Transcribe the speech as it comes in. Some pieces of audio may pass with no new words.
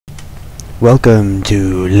Welcome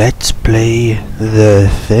to Let's Play The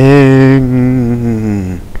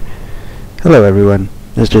Thing. Hello everyone,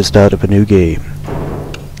 let's just start up a new game.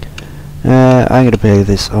 I'm gonna play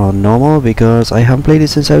this on normal because I haven't played it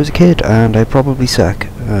since I was a kid and I probably suck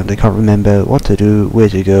and I can't remember what to do, where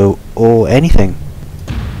to go, or anything.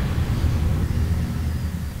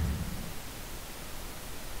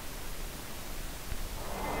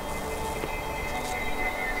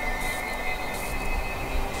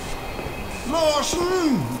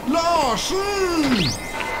 Larsen!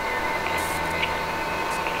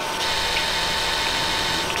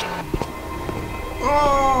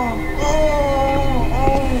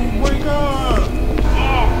 Wake up!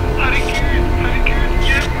 Herregud,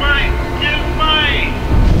 hjelp meg!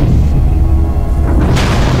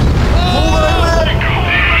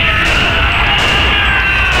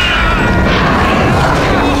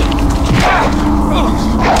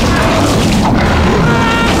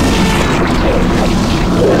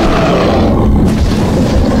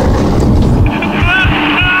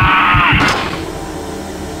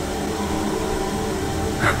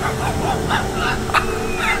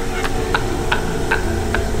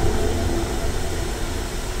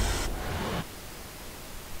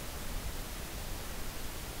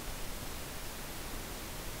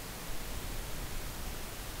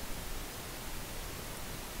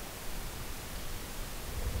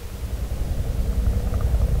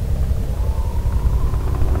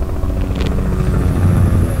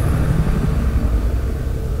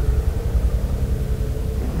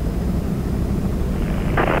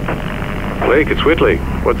 Blake, it's Whitley.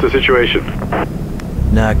 What's the situation?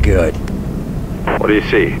 Not good. What do you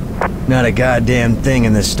see? Not a goddamn thing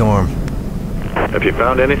in this storm. Have you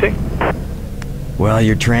found anything? Well,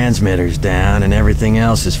 your transmitter's down and everything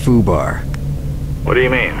else is foobar. What do you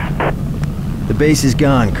mean? The base is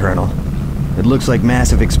gone, Colonel. It looks like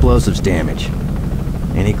massive explosives damage.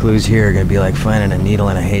 Any clues here are gonna be like finding a needle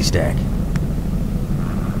in a haystack.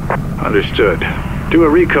 Understood. Do a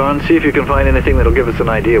recon, see if you can find anything that'll give us an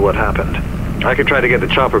idea what happened. I can try to get the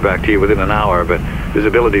chopper back to you within an hour, but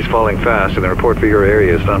visibility's falling fast and the report for your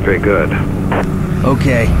area is not very good.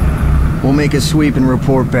 Okay. We'll make a sweep and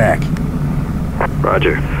report back.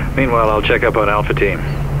 Roger. Meanwhile, I'll check up on Alpha Team.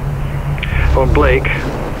 Oh, Blake,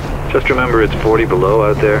 just remember it's 40 below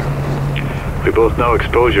out there. We both know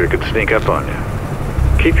exposure could sneak up on you.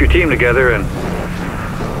 Keep your team together and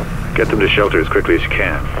get them to shelter as quickly as you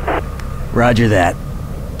can. Roger that.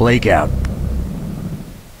 Blake out.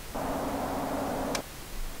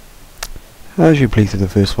 As you play through the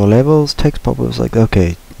first 4 levels, text pop-ups like,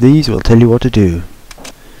 okay, these will tell you what to do.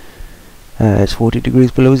 It's 40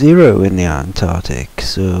 degrees below zero in the Antarctic,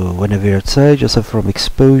 so whenever you're outside, you'll suffer from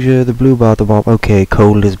exposure. The blue bar at the bottom, okay,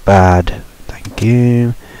 cold is bad. Thank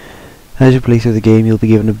you. As you play through the game, you'll be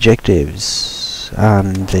given objectives,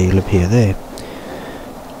 and they'll appear there.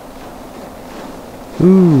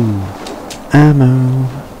 Ooh, ammo.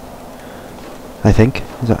 I think.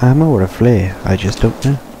 Is it ammo or a flare? I just don't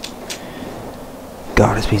know.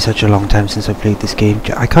 God, it's been such a long time since I played this game.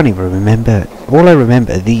 I can't even remember. All I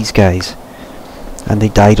remember are these guys. And they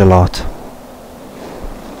died a lot.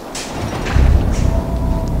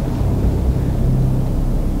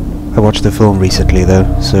 I watched the film recently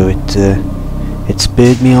though, so it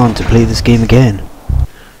spurred me on to play this game again.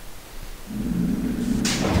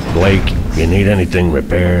 Blake, you need anything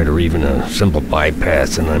repaired or even a simple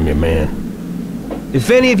bypass and I'm your man. If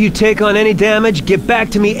any of you take on any damage, get back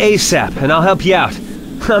to me ASAP and I'll help you out.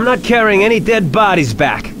 I'm not carrying any dead bodies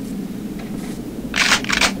back.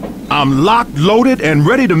 I'm locked, loaded, and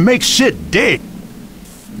ready to make shit dead.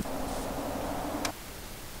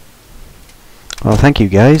 Well, thank you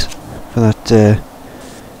guys for that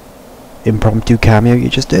impromptu cameo you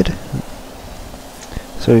just did.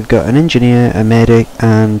 So we've got an engineer, a medic,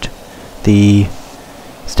 and the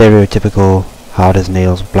stereotypical hard as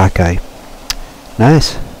nails black guy.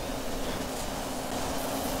 Nice.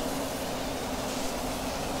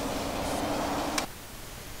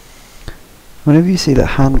 Whenever you see that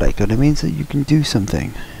hand icon, it means that you can do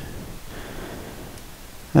something.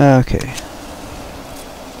 Okay.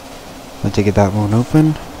 I'll take it that won't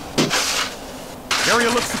open.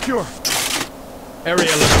 Area looks secure.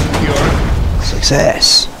 Area looks secure.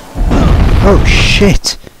 Success. Oh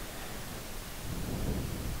shit!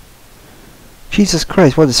 Jesus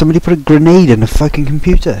Christ, what, did somebody put a grenade in a fucking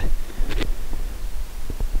computer?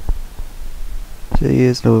 So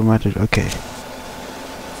here's no matter. Okay.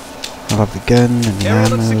 I'll have the gun and the Area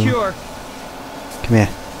ammo. looks secure. Come here.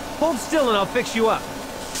 Hold still and I'll fix you up.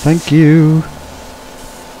 Thank you.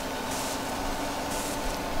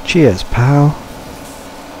 Cheers, pal.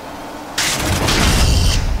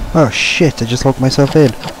 Oh shit, I just locked myself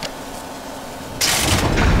in.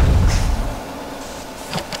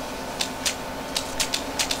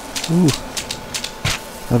 Ooh.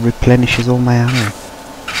 That replenishes all my ammo.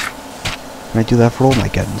 Can I do that for all my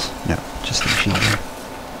guns? No, just the machine gun.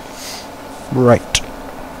 Right.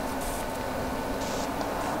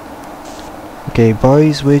 Okay,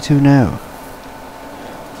 boys, where to now?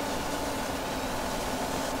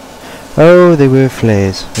 Oh, they were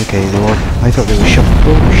flares. Okay, they were. I thought they were shot.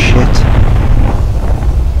 Oh shit.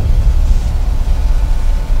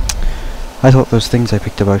 I thought those things I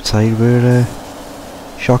picked up outside were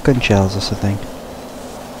shotgun shells or something.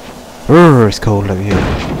 Urgh, it's cold out here.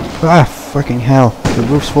 Ah, fucking hell. The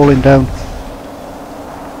roof's falling down.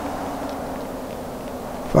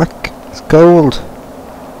 Fuck, it's cold.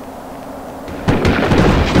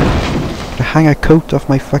 Gotta hang a coat off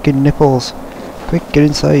my fucking nipples. Quick, get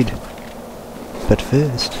inside. But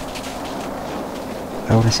first,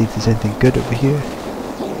 I want to see if there's anything good over here.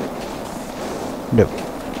 No.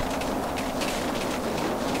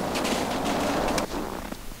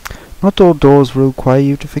 Not all doors will require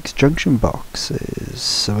you to fix junction boxes.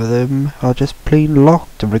 Some of them are just plain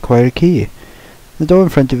locked and require a key. The door in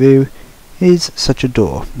front of you is such a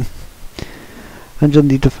door. And you'll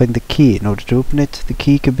need to find the key in order to open it. The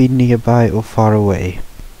key can be nearby or far away.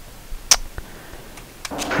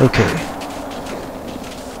 Okay.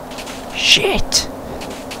 Shit!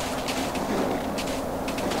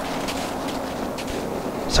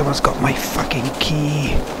 Someone's got my fucking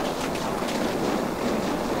key.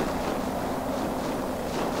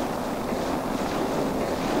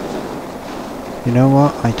 You know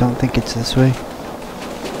what? I don't think it's this way.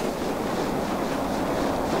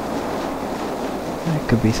 There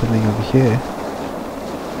could be something over here.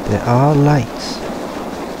 There are lights.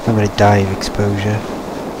 I'm gonna die of exposure.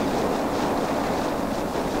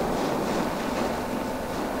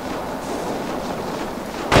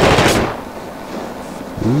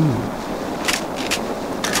 Ooh.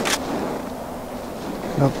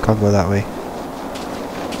 Nope, can't go that way.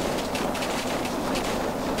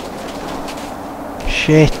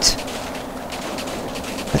 Shit!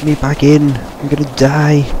 Let me back in. I'm gonna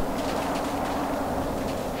die.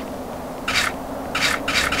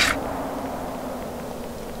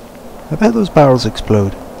 I bet those barrels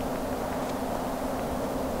explode.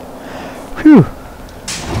 Phew!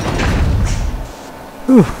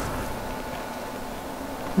 Whew!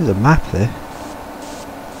 There's a map there.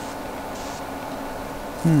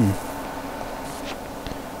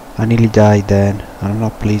 I nearly died then, and I'm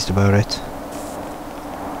not pleased about it.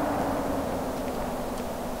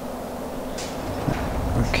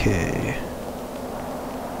 Okay.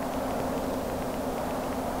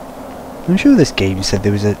 I'm sure this game said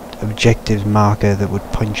there was an objectives marker that would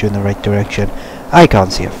point you in the right direction. I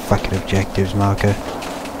can't see a fucking objectives marker.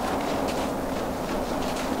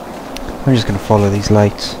 I'm just gonna follow these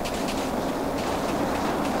lights.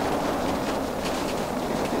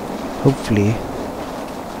 Hopefully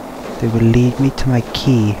they will lead me to my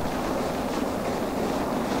key.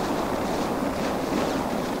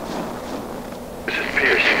 This is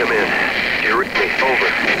Pierce, come in. Do you read me? Over.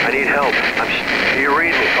 I need help. Do you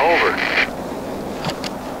read me? Over.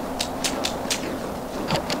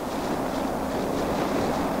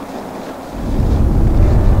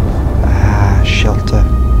 Ah, shelter.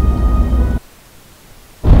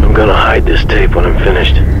 I'm gonna hide this tape when I'm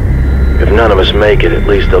finished. If none of us make it, at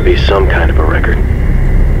least there'll be some kind of a record.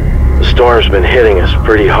 The storm's been hitting us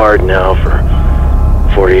pretty hard now for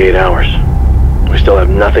 48 hours. We still have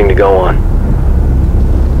nothing to go on.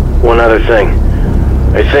 One other thing.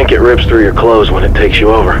 I think it rips through your clothes when it takes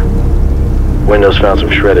you over. Windows found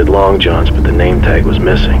some shredded long johns, but the name tag was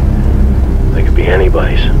missing. They could be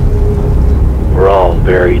anybody's. We're all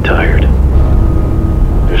very tired.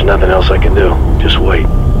 There's nothing else I can do. Just wait.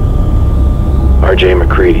 R.J.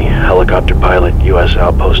 McCready, helicopter pilot, U.S.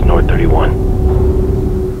 Outpost North 31.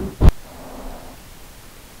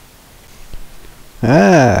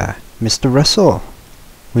 Ah, Mr. Russell.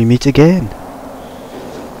 We meet again.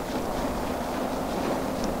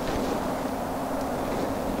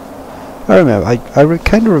 I remember, I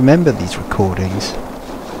kind of remember these recordings.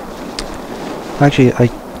 Actually,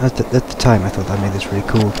 at the time I thought that made this really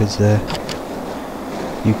cool because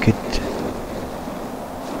you could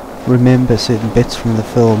remember certain bits from the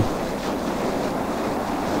film.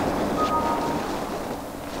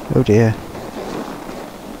 Oh dear.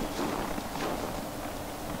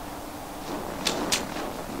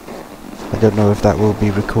 I don't know if that will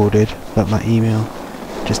be recorded, but my email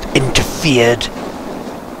just interfered.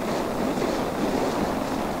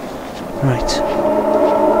 Right.